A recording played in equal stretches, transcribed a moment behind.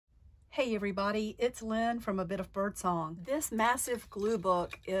Hey everybody, it's Lynn from A Bit of Birdsong. This massive glue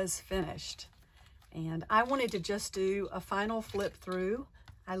book is finished and I wanted to just do a final flip through.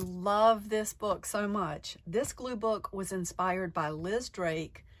 I love this book so much. This glue book was inspired by Liz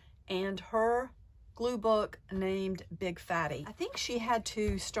Drake and her glue book named Big Fatty. I think she had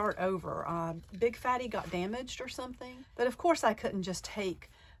to start over. Big Fatty got damaged or something, but of course I couldn't just take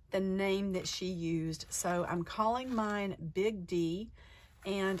the name that she used, so I'm calling mine Big D.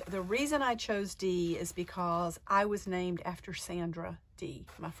 And the reason I chose D is because I was named after Sandra D.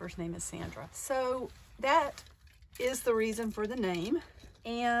 My first name is Sandra. So that is the reason for the name.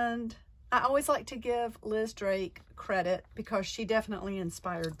 And I always like to give Liz Drake credit because she definitely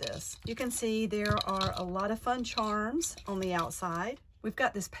inspired this. You can see there are a lot of fun charms on the outside. We've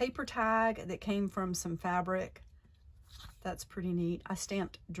got this paper tag that came from some fabric. That's pretty neat. I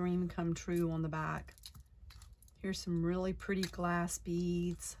stamped Dream Come True on the back. Here's some really pretty glass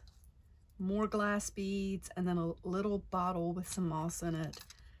beads, more glass beads, and then a little bottle with some moss in it.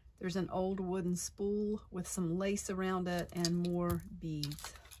 There's an old wooden spool with some lace around it and more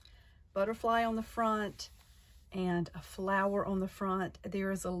beads. Butterfly on the front and a flower on the front.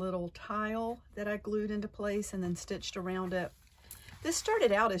 There is a little tile that I glued into place and then stitched around it. This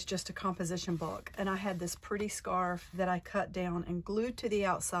started out as just a composition book, and I had this pretty scarf that I cut down and glued to the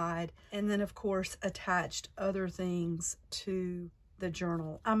outside, and then of course attached other things to the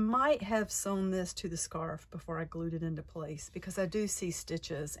journal. I might have sewn this to the scarf before I glued it into place because I do see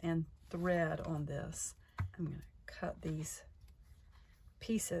stitches and thread on this. I'm going to cut these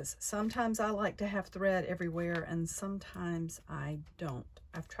pieces. Sometimes I like to have thread everywhere and sometimes I don't.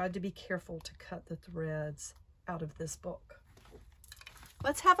 I've tried to be careful to cut the threads out of this book.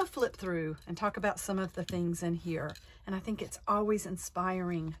 Let's have a flip through and talk about some of the things in here. And I think it's always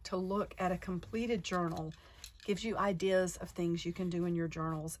inspiring to look at a completed journal. Gives you ideas of things you can do in your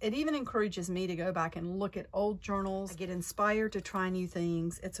journals. It even encourages me to go back and look at old journals. I get inspired to try new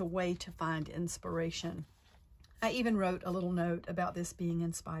things. It's a way to find inspiration. I even wrote a little note about this being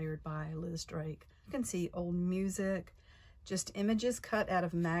inspired by Liz Drake. You can see old music, just images cut out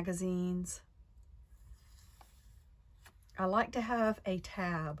of magazines. I like to have a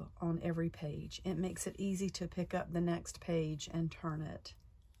tab on every page. It makes it easy to pick up the next page and turn it.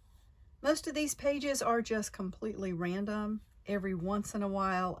 Most of these pages are just completely random. Every once in a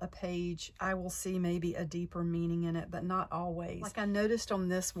while, a page, I will see maybe a deeper meaning in it, but not always. Like I noticed on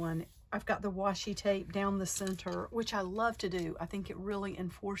this one, I've got the washi tape down the center, which I love to do. I think it really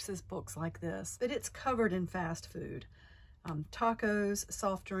enforces books like this, but it's covered in fast food. Tacos,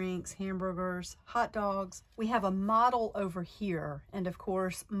 soft drinks, hamburgers, hot dogs. We have a model over here, and of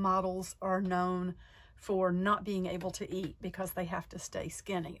course models are known for not being able to eat because they have to stay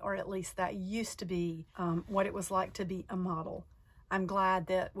skinny, or at least that used to be what it was like to be a model. I'm glad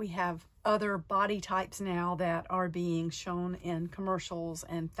that we have other body types now that are being shown in commercials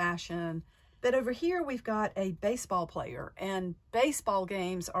and fashion. But over here we've got a baseball player, and baseball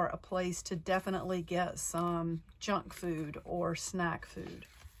games are a place to definitely get some junk food or snack food.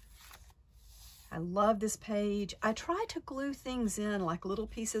 I love this page. I try to glue things in like little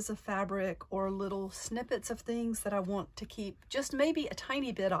pieces of fabric or little snippets of things that I want to keep just maybe a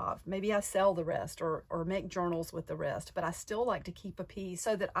tiny bit of. Maybe I sell the rest or make journals with the rest, but I still like to keep a piece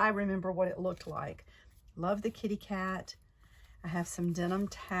so that I remember what it looked like. Love the kitty cat. I have some denim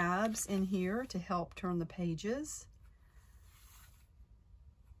tabs in here to help turn the pages.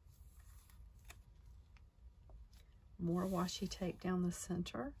 More washi tape down the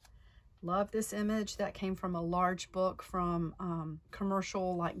center. Love this image. That came from a large book from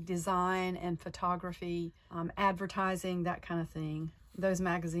commercial like design and photography, advertising, that kind of thing. Those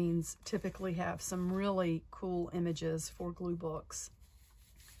magazines typically have some really cool images for glue books.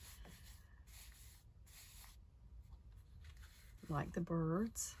 Like the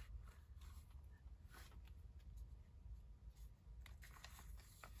birds.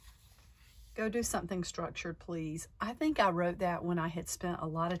 Go do something structured, please. I think I wrote that when I had spent a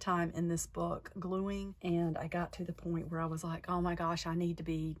lot of time in this book gluing, and I got to the point where I was like, oh my gosh, I need to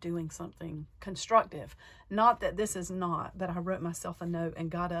be doing something constructive. Not that this is not, but I wrote myself a note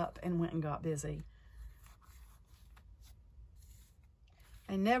and got up and went and got busy.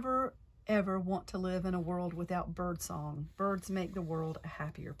 I never ever want to live in a world without birdsong. Birds make the world a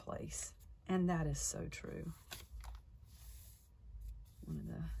happier place. And that is so true. One of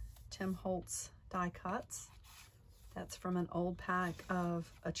the Tim Holtz die cuts. That's from an old pack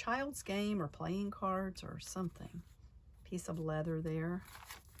of a child's game or playing cards or something. Piece of leather there.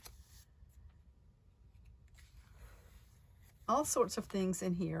 All sorts of things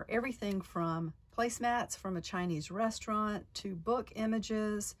in here. Everything from placemats from a Chinese restaurant to book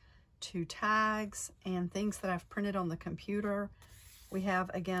images to tags and things that I've printed on the computer. We have,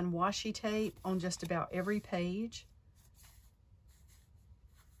 again, washi tape on just about every page.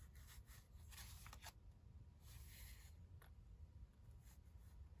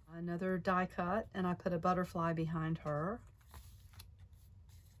 Another die cut, and I put a butterfly behind her.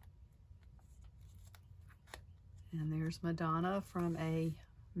 And there's Madonna from a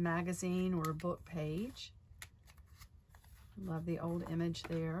magazine or a book page. Love the old image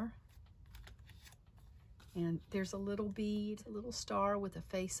there. And there's a little bead, a little star with a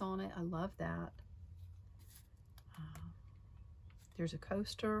face on it. I love that. There's a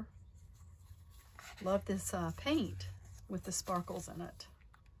coaster. Love this paint with the sparkles in it.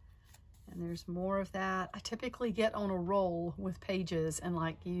 And there's more of that. I typically get on a roll with pages and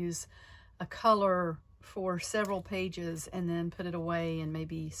like use a color for several pages and then put it away and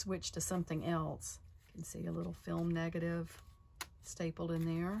maybe switch to something else. You can see a little film negative stapled in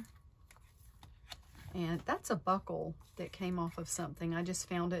there. And that's a buckle that came off of something. I just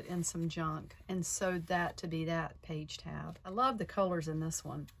found it in some junk and sewed that to be that page tab. I love the colors in this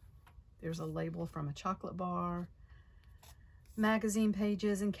one. There's a label from a chocolate bar, magazine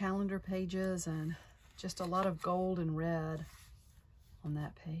pages and calendar pages, and just a lot of gold and red on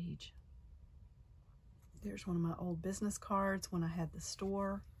that page. There's one of my old business cards when I had the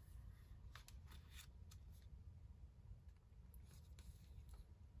store.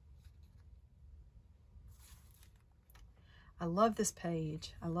 I love this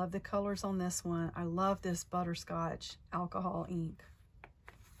page. I love the colors on this one. I love this butterscotch alcohol ink.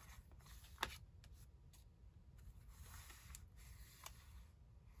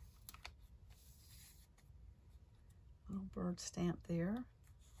 Little bird stamp there.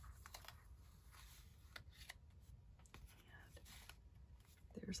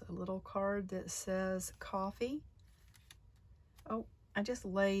 There's a little card that says coffee. Oh, I just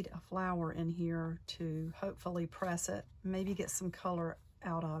laid a flower in here to hopefully press it, maybe get some color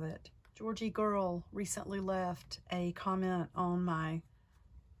out of it. Georgie Girl recently left a comment on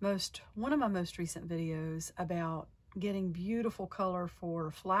one of my most recent videos about getting beautiful color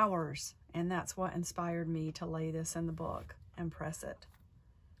for flowers, and that's what inspired me to lay this in the book and press it.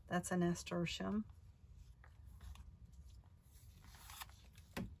 That's a nasturtium.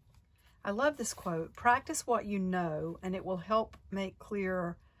 I love this quote: practice what you know and it will help make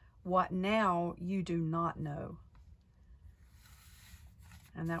clear what now you do not know.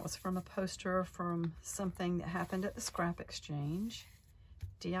 And that was from a poster from something that happened at the Scrap Exchange,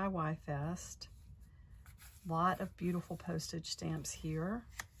 DIY Fest. Lot of beautiful postage stamps here.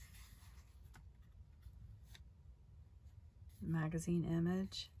 Magazine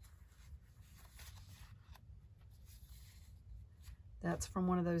image. That's from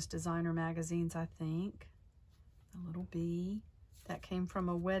one of those designer magazines, I think. A little bee. That came from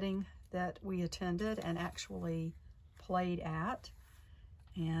a wedding that we attended and actually played at.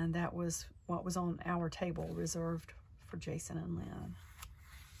 And that was what was on our table, reserved for Jason and Lynn.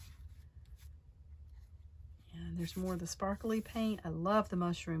 And there's more of the sparkly paint. I love the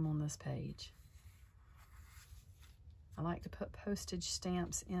mushroom on this page. I like to put postage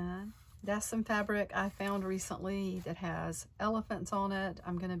stamps in. That's some fabric I found recently that has elephants on it.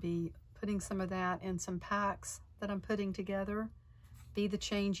 I'm going to be putting some of that in some packs that I'm putting together. Be the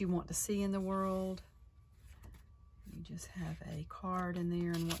change you want to see in the world. You just have a card in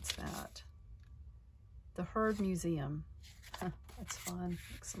there, and what's that? The Herd Museum. That's fun.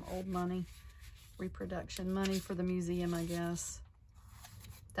 Like some old money. Reproduction money for the museum, I guess.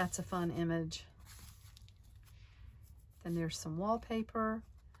 That's a fun image. Then there's some wallpaper.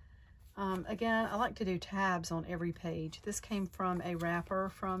 Again, I like to do tabs on every page. This came from a wrapper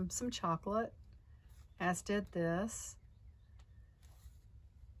from some chocolate, as did this.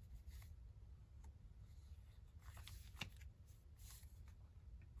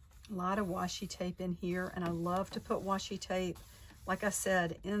 A lot of washi tape in here, and I love to put washi tape, like I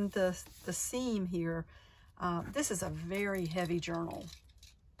said, in the seam here. This is a very heavy journal,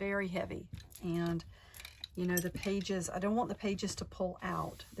 very heavy, and you know, the pages, I don't want the pages to pull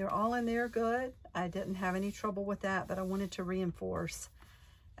out. They're all in there good. I didn't have any trouble with that, but I wanted to reinforce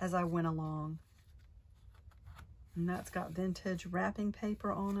as I went along. And that's got vintage wrapping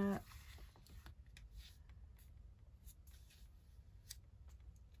paper on it.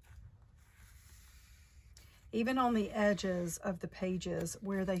 Even on the edges of the pages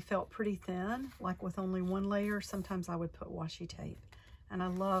where they felt pretty thin, like with only one layer, sometimes I would put washi tape. And I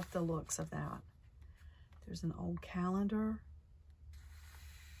love the looks of that. There's an old calendar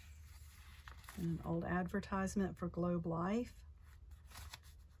and an old advertisement for Globe Life.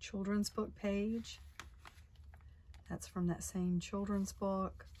 Children's book page. That's from that same children's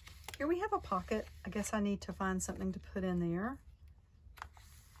book. Here we have a pocket. I guess I need to find something to put in there.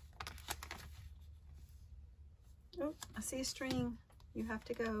 Oh, I see a string. You have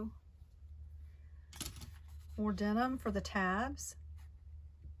to go. More denim for the tabs.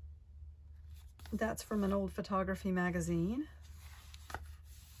 That's from an old photography magazine.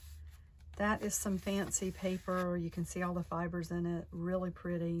 That is some fancy paper. You can see all the fibers in it. Really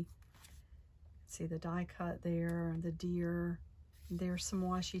pretty. See the die cut there, the deer. There's some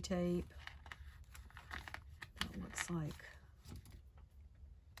washi tape. That looks like.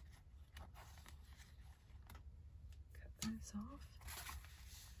 Cut those off.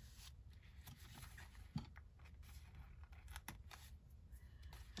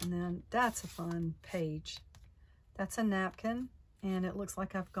 And then that's a fun page. That's a napkin, and it looks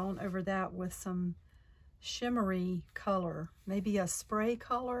like I've gone over that with some shimmery color, maybe a spray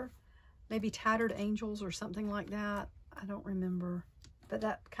color, maybe Tattered Angels or something like that. I don't remember, but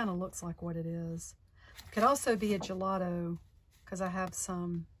that kind of looks like what it is. Could also be a gelato, because I have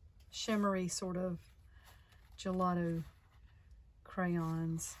some shimmery sort of gelato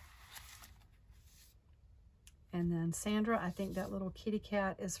crayons. And then Sandra, I think that little kitty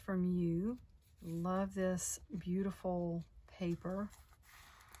cat is from you. Love this beautiful paper.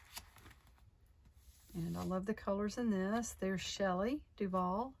 And I love the colors in this. There's Shelley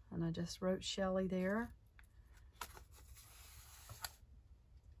Duvall, and I just wrote Shelley there.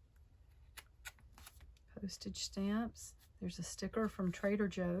 Postage stamps. There's a sticker from Trader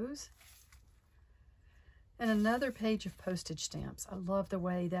Joe's. And another page of postage stamps. I love the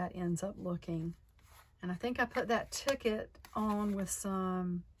way that ends up looking. And I think I put that ticket on with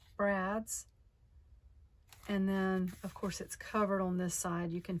some brads. And then, of course, it's covered on this side.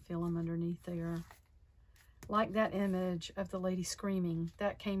 You can feel them underneath there. Like that image of the lady screaming.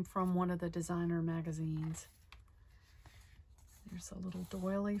 That came from one of the designer magazines. There's a little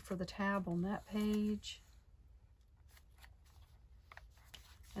doily for the tab on that page.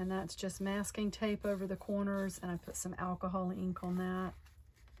 And that's just masking tape over the corners. And I put some alcohol ink on that.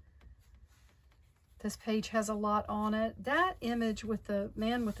 This page has a lot on it. That image with the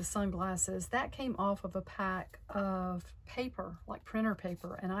man with the sunglasses, that came off of a pack of paper, like printer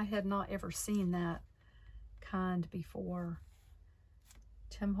paper, and I had not ever seen that kind before.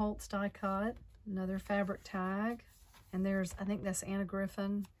 Tim Holtz die cut, another fabric tag, and there's, I think that's Anna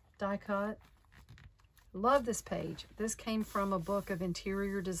Griffin die cut. Love this page. This came from a book of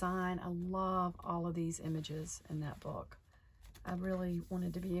interior design. I love all of these images in that book. I really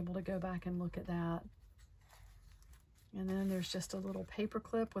wanted to be able to go back and look at that. And then there's just a little paper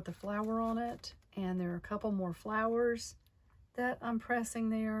clip with a flower on it. And there are a couple more flowers that I'm pressing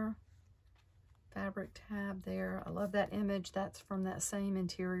there. Fabric tab there. I love that image. That's from that same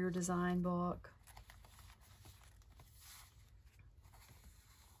interior design book.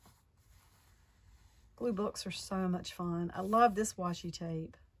 Glue books are so much fun. I love this washi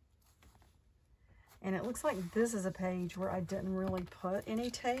tape. And it looks like this is a page where I didn't really put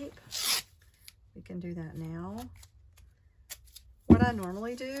any tape. We can do that now. What I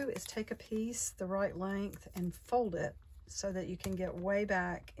normally do is take a piece the right length and fold it so that you can get way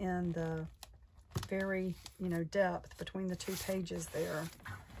back in the very, depth between the two pages there.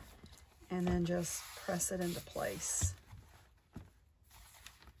 And then just press it into place.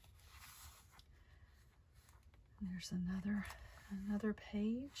 There's another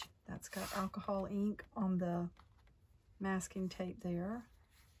page that's got alcohol ink on the masking tape there.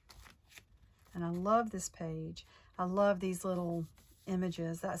 And I love this page. I love these little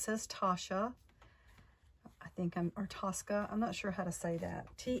images. That says Tasha. Or Tosca. I'm not sure how to say that.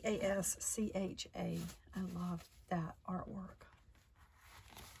 T-A-S-C-H-A. I love that artwork.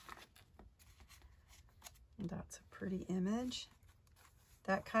 And that's a pretty image.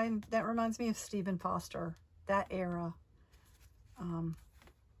 That reminds me of Stephen Foster. That era.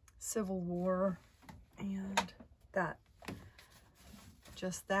 Civil War, and that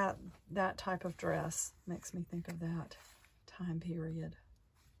type of dress makes me think of that time period.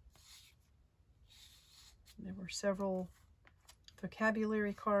 There were several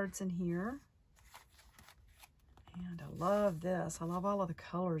vocabulary cards in here, and I love this. I love all of the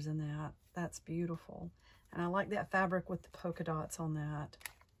colors in that. That's beautiful, and I like that fabric with the polka dots on that.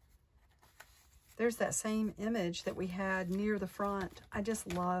 There's that same image that we had near the front. I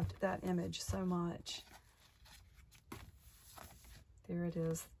just loved that image so much. There it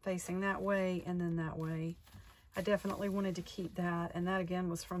is, facing that way and then that way. I definitely wanted to keep that, and that again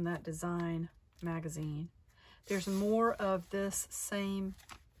was from that design magazine. There's more of this same,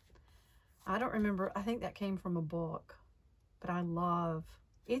 I don't remember, I think that came from a book, but I love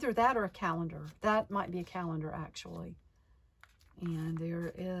either that or a calendar. That might be a calendar actually. And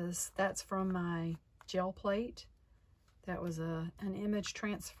that's from my gel plate. That was an image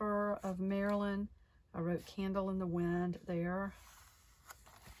transfer of Marilyn. I wrote Candle in the Wind there.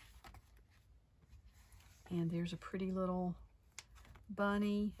 And there's a pretty little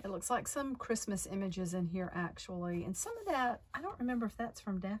bunny. It looks like some Christmas images in here actually. And some of that, I don't remember if that's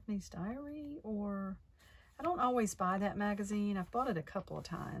from Daphne's Diary or, I don't always buy that magazine. I've bought it a couple of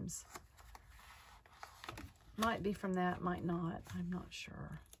times. Might be from that, might not. I'm not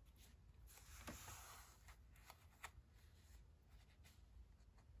sure.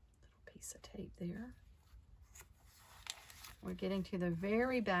 Little piece of tape there. We're getting to the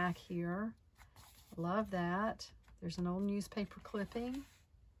very back here. Love that. There's an old newspaper clipping,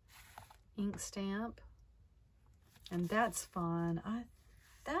 ink stamp, and that's fun.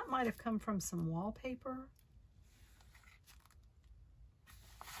 That might have come from some wallpaper.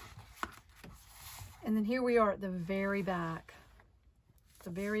 And then here we are at the very back,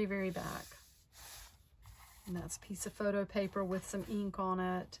 the very, very back. And that's a piece of photo paper with some ink on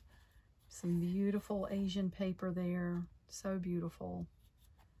it. Some beautiful Asian paper there. So beautiful.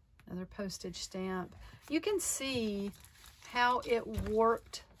 Another postage stamp. You can see how it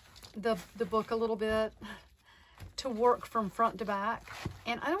warped the book a little bit to work from front to back.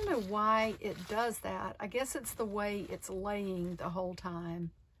 And I don't know why it does that. I guess it's the way it's laying the whole time.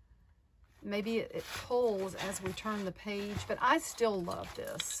 Maybe it pulls as we turn the page, but I still love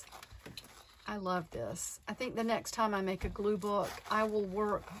this. I love this. I think the next time I make a glue book, I will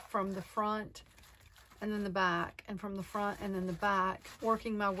work from the front and then the back, and from the front and then the back,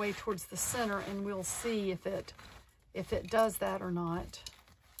 working my way towards the center, and we'll see if it does that or not.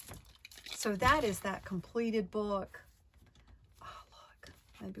 So that is that completed book. Oh, look,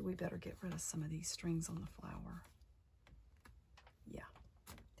 maybe we better get rid of some of these strings on the flower. Yeah,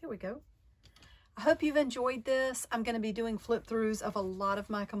 there we go. I hope you've enjoyed this. I'm going to be doing flip throughs of a lot of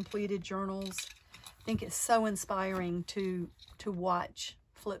my completed journals. I think it's so inspiring to watch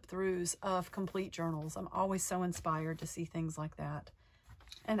flip throughs of complete journals. I'm always so inspired to see things like that.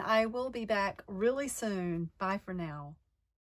 And I will be back really soon. Bye for now.